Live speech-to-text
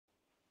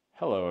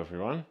Hello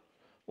everyone,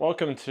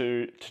 welcome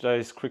to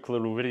today's quick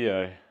little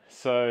video.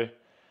 Sorry,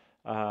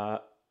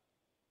 I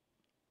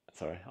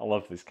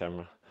love this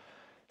camera.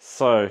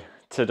 So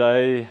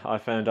today I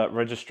found out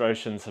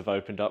registrations have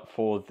opened up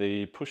for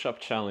the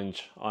push-up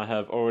challenge. I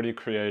have already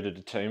created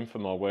a team for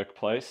my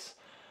workplace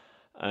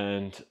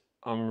and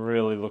I'm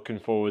really looking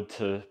forward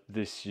to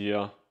this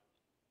year.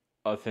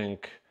 I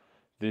think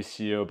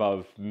this year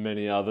above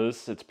many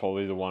others, it's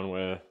probably the one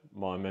where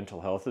my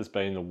mental health has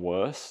been the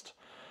worst.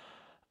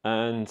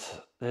 And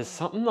there's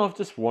something I've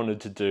just wanted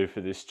to do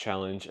for this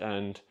challenge,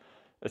 and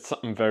it's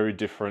something very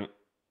different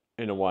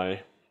in a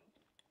way,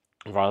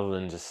 rather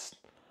than just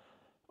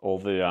all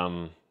the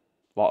like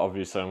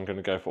obviously I'm going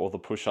to go for all the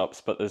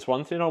push-ups, but there's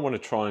one thing I want to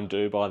try and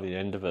do by the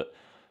end of it.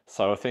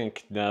 So I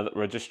think now that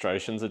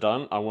registrations are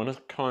done, I want to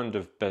kind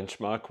of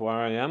benchmark where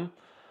I am.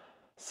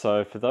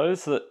 So for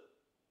those that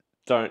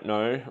don't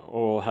know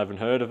or haven't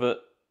heard of it,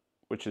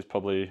 which is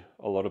probably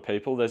a lot of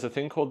people, there's a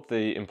thing called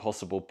the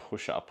impossible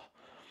push-up.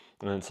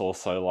 And it's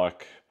also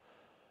like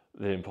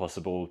the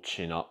impossible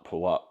chin up,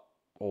 pull up,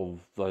 all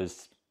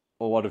those,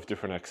 a lot of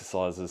different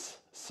exercises.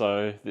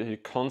 So the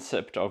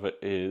concept of it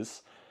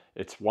is,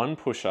 it's one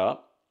push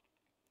up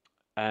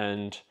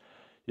and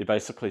you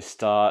basically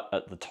start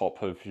at the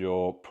top of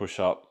your push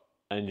up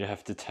and you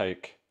have to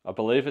take, I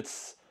believe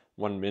it's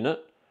 1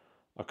 minute.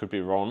 I could be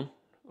wrong.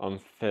 I'm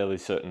fairly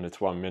certain it's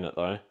 1 minute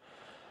though.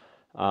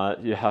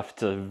 You have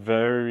to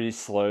very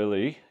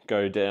slowly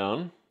go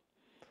down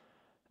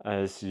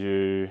as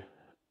you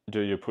do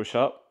your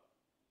push-up,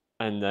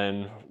 and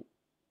then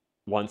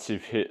once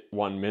you've hit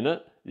 1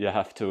 minute, you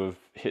have to have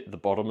hit the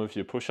bottom of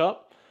your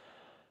push-up,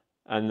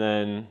 and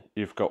then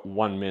you've got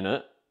 1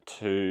 minute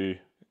to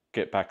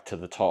get back to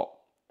the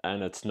top.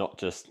 And it's not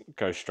just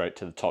go straight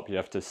to the top, you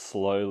have to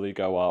slowly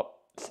go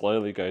up,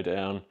 slowly go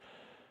down.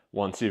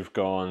 Once you've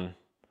gone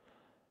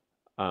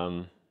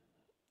either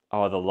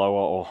lower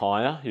or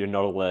higher, you're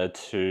not allowed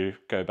to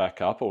go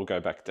back up or go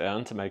back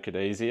down to make it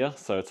easier.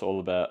 So it's all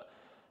about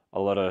a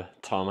lot of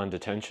time under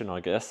tension, I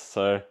guess.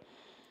 So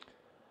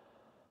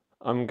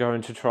I'm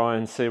going to try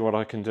and see what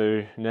I can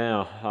do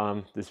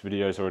now. This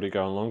video is already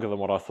going longer than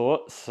what I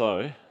thought,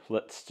 so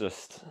let's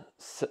just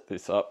set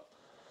this up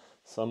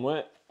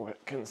somewhere where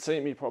it can see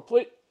me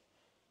properly.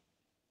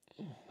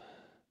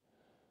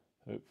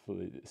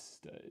 Hopefully this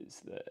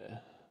stays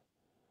there.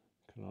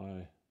 Can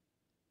I?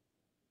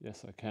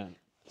 Yes, I can.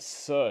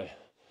 So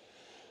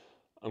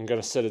I'm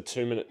going to set a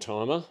 2-minute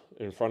timer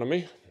in front of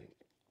me.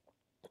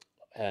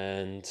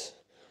 And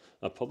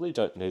I probably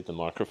don't need the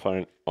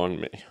microphone on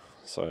me,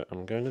 so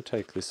I'm going to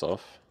take this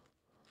off.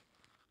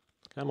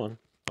 Come on,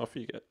 off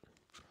you get.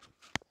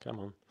 Come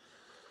on.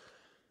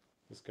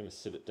 Just going to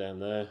sit it down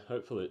there.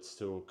 Hopefully it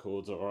still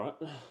records all right.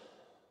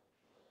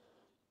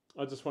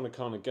 I just want to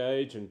kind of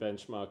gauge and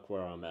benchmark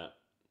where I'm at.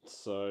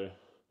 So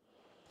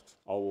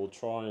I will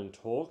try and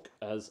talk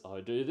as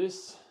I do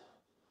this.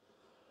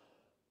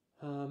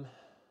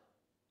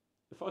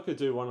 If I could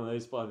do one of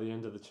these by the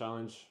end of the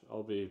challenge,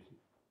 I'll be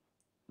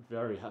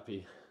very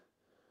happy.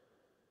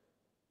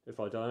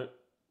 If I don't,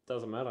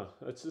 doesn't matter.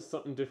 It's just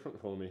something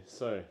different for me.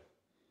 So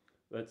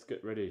let's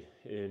get ready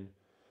in.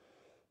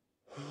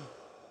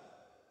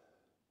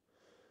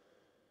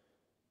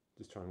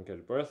 Just try and get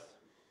a breath.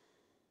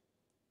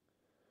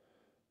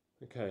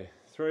 Okay,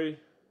 3,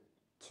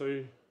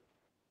 2,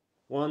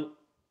 1.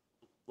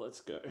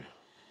 Let's go.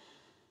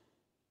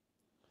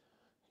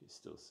 You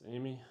still see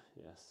me?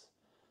 Yes.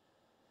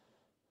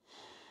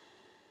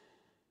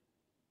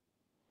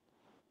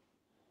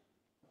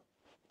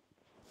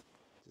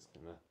 Just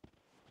gonna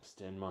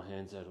extend my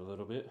hands out a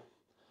little bit.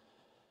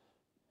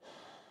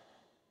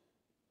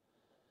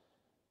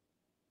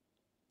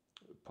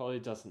 It probably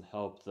doesn't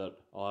help that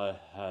I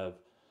have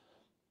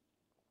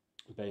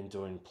been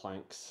doing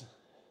planks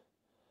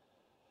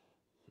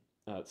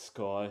at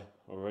Sky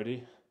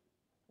already.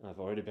 I've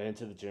already been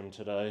to the gym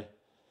today.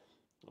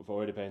 I've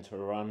already been to a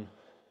run.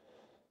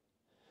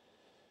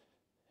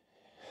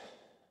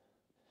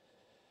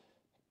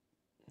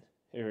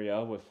 Here we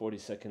are, we're 40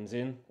 seconds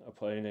in. I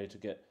probably need to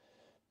get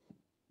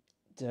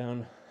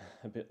down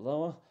a bit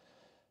lower.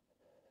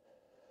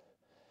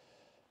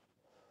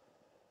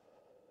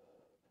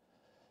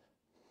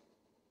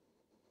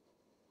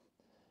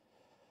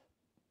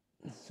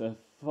 So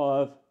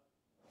 5,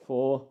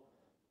 4,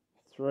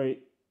 3,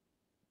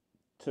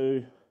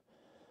 2,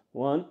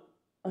 1.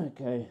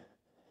 Okay.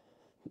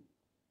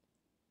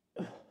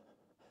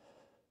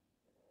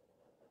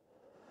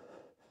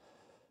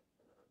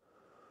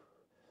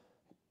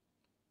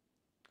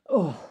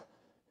 Oh,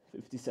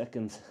 50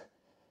 seconds.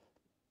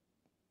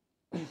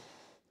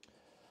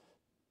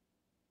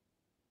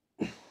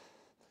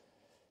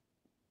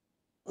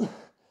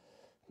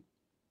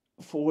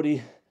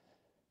 40.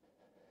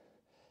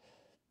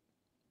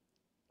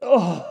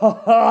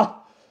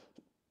 Oh,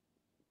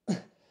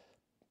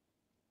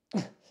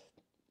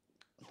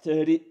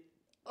 30.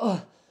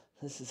 Oh,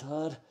 this is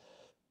hard.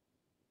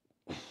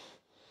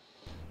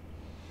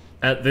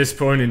 At this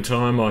point in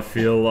time, I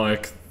feel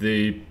like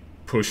the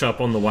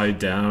push-up on the way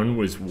down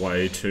was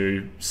way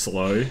too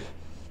slow.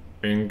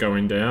 in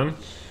going down,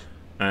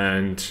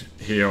 and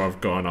here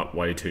I've gone up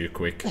way too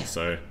quick.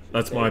 So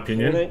that's my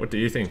opinion. What do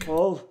you think?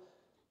 12,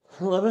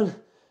 11,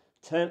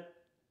 10.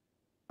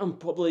 I'm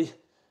probably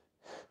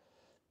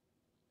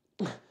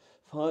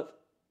 5,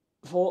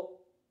 4,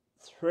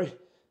 3,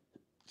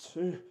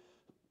 2,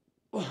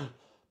 1.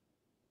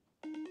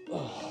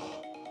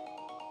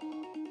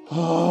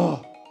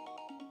 Oh.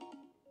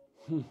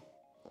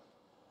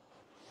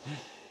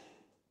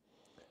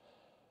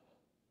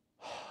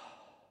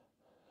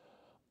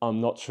 I'm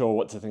not sure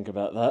what to think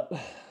about that.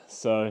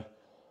 So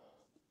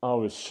I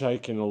was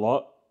shaking a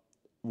lot.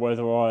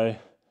 Whether I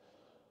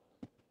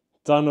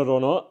done it or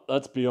not,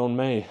 that's beyond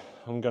me.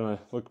 I'm gonna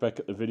look back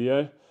at the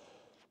video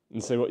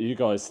and see what you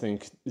guys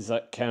think. Is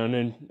that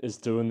counting as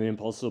doing the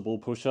impossible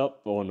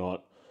push-up or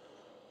not?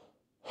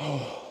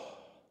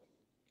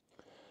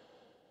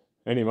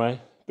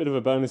 Anyway, bit of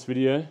a bonus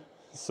video.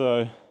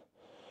 So,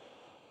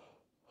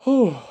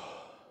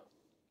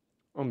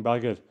 I'm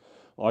buggered.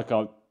 Like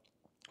I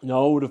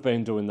would have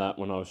been doing that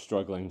when I was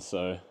struggling,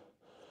 so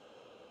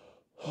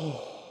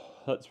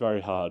that's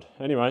very hard.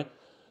 Anyway,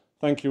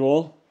 thank you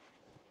all.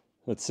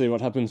 Let's see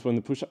what happens when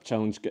the push-up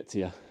challenge gets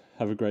here.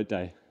 Have a great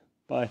day.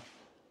 Bye.